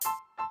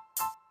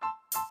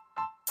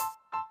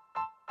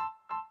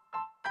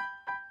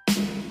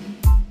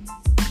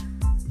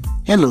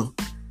Hello,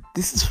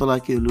 this is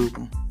Falake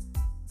Olokun.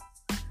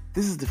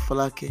 This is the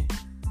Falake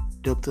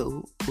Dr.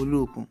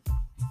 Olokun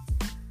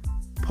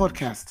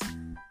podcast.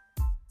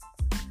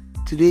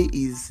 Today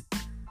is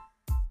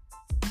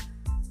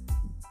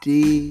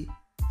day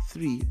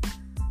 3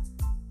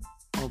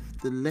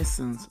 of the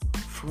lessons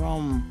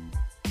from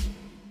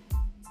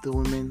the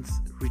women's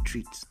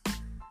retreat,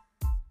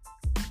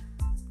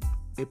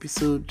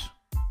 episode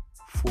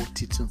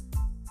 42.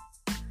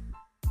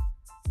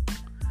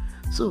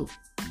 So,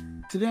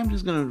 today I'm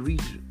just going to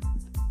read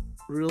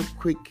real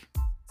quick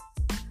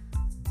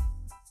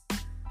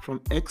from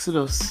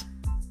Exodus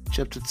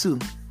chapter 2,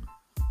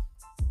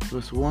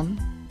 verse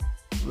 1,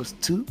 verse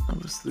 2,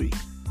 and verse 3.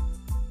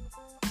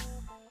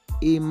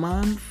 A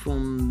man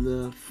from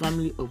the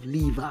family of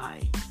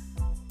Levi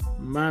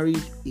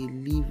married a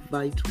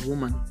Levite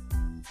woman.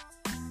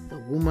 The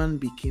woman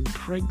became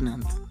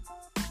pregnant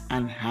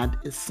and had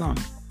a son.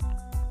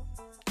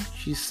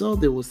 She saw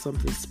there was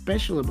something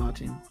special about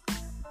him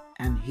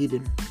and hid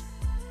him.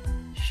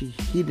 She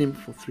hid him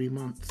for 3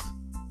 months.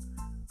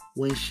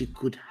 When she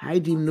could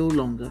hide him no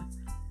longer,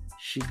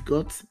 she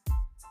got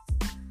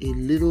a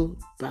little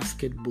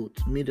basket boat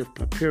made of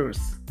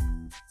papyrus,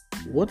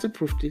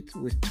 waterproofed it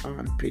with tar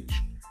and pitch,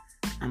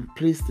 and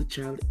placed the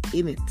child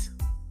in it.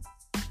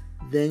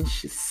 Then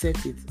she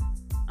set it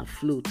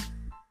afloat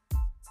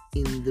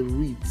in the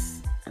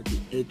reeds at the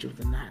edge of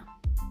the Nile.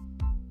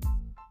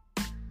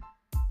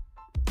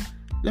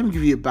 Let me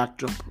give you a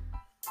backdrop.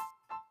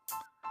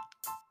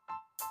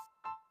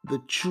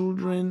 The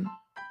children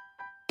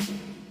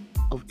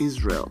of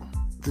Israel,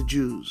 the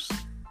Jews,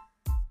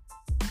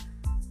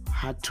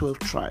 had 12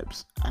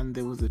 tribes, and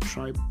there was the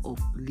tribe of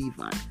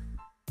Levi.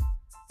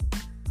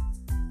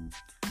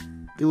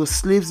 They were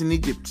slaves in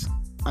Egypt,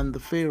 and the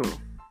Pharaoh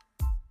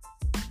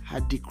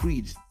had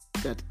decreed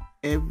that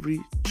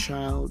every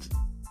child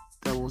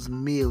that was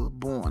male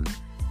born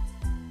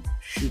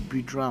should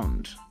be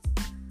drowned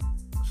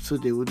so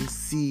they wouldn't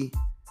see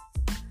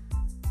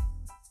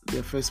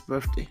their first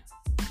birthday.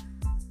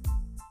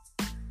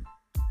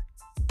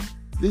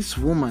 This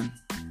woman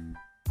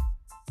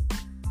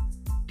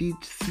did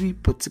 3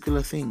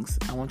 particular things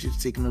I want you to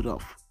take note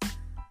of.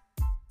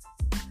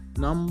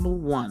 Number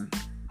 1,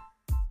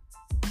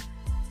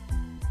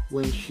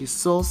 when she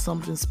saw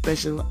something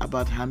special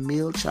about her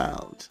male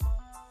child,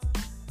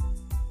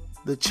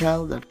 the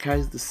child that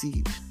carries the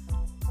seed,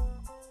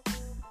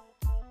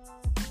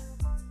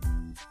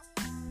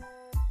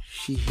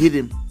 she hid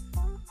him.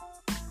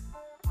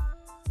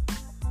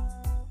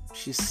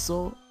 She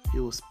saw he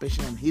was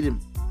special and hid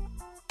him.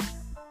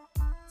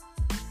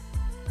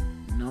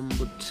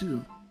 Number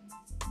 2,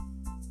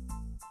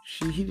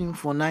 she hid him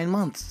for 9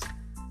 months.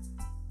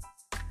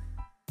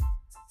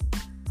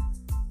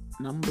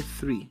 Number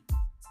 3,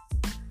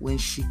 when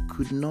she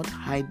could not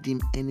hide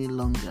him any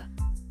longer,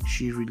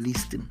 she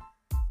released him.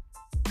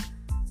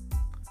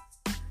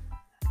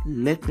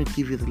 Let me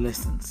give you the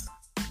lessons.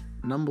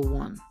 Number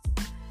 1,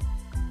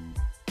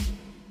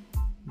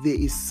 there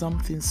is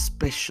something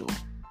special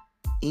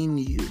in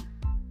you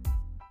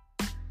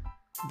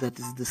that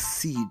is the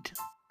seed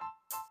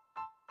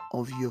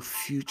of your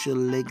future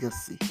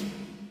legacy,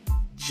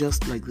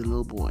 just like the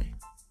little boy.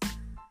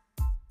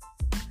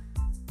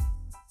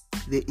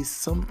 There is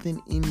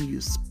something in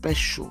you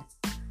special.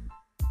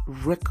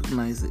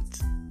 Recognize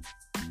it.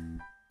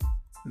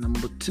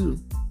 Number 2,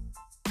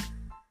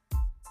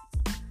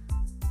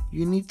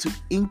 you need to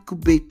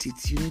incubate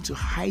it. You need to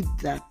hide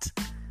that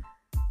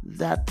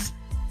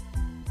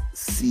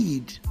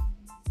seed,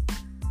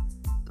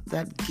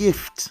 that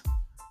gift,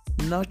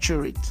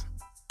 nurture it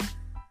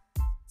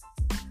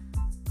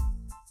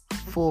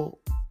for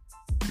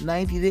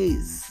 90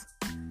 days.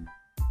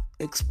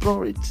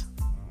 Explore it.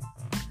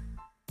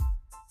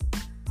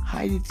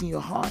 Hide it in your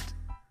heart.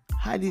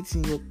 Hide it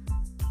in your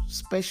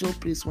special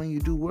place when you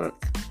do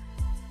work.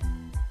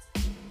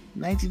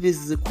 90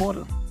 days is a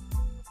quarter.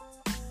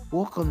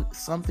 Work on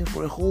something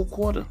for a whole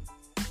quarter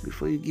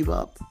before you give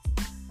up.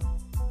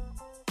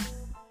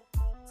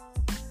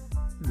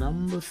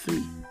 Number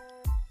 3,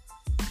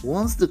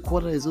 once the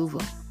quarter is over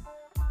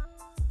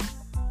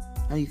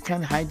and you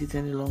can't hide it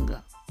any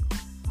longer,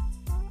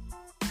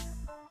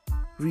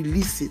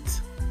 release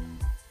it.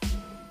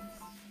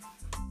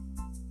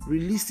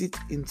 Release it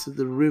into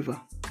the river.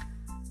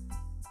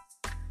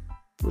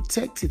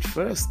 Protect it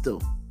first,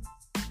 though.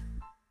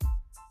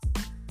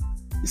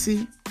 You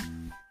see,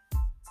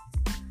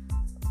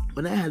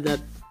 when I had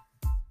that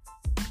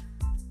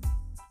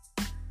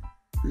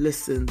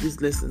lesson,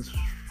 these lessons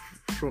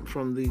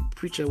from the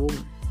preacher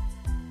woman,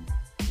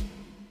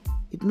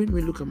 it made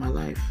me look at my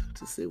life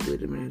to say,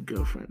 wait a minute,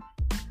 girlfriend.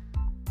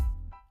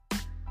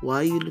 Why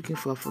are you looking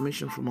for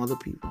affirmation from other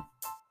people?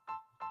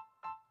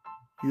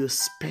 You're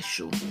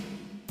special.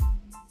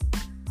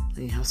 And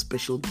you have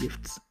special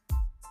gifts.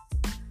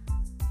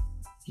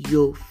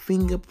 Your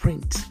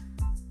fingerprint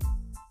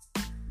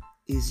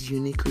is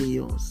uniquely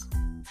yours.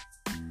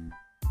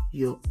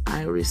 Your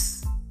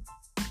iris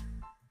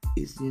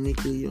is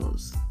uniquely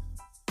yours.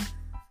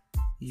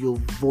 Your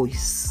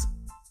voice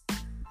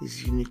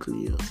is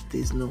uniquely yours.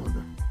 There's no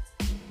other.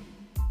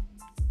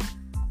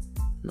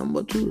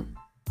 Number 2,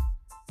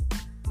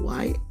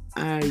 why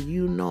are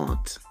you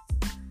not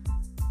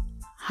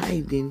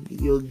hiding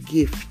your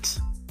gift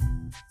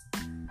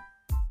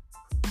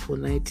for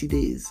 90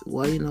 days?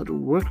 Why are you not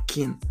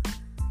working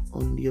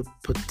on your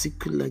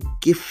particular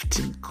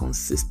gifting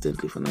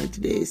consistently for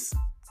 90 days?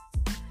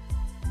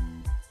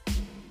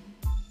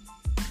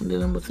 And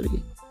then number 3,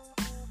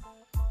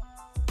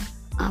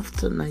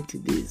 after 90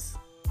 days,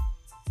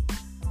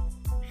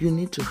 you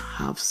need to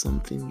have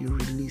something you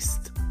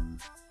released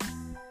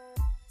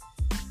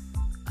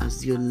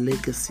as your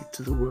legacy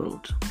to the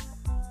world.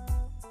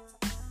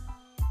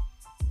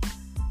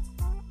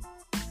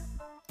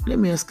 Let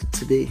me ask you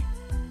today,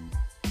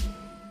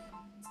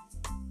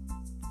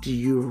 do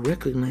you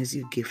recognize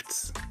your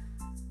gifts?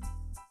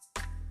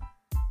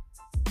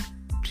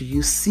 Do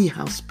you see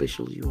how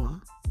special you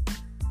are?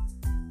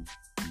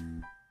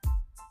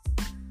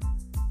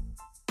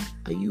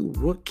 Are you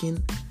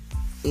working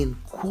in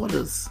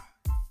quarters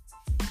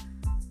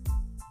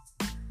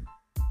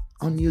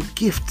on your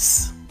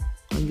gifts,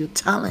 on your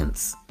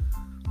talents,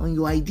 on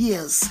your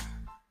ideas?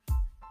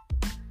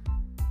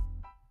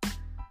 And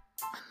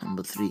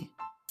number 3,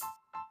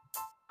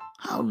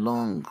 how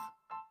long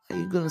are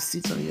you going to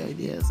sit on your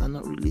ideas and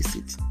not release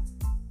it?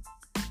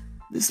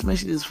 This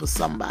message is for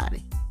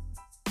somebody.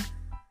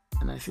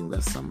 And I think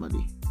that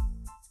somebody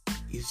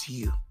is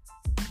you.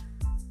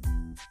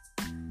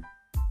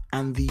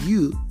 And the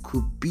you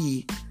could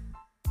be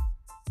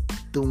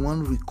the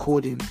one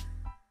recording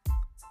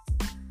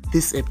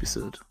this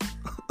episode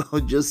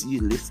or just you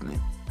listening.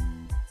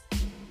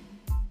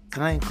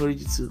 Can I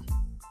encourage you to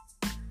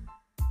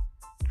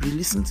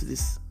re-listen to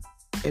this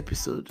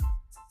episode,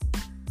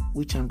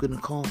 which I'm going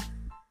to call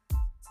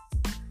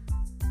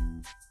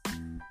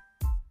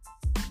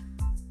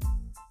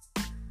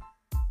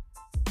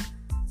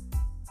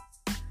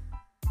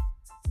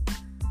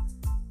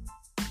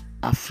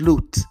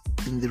Afloat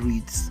in the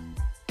Reeds.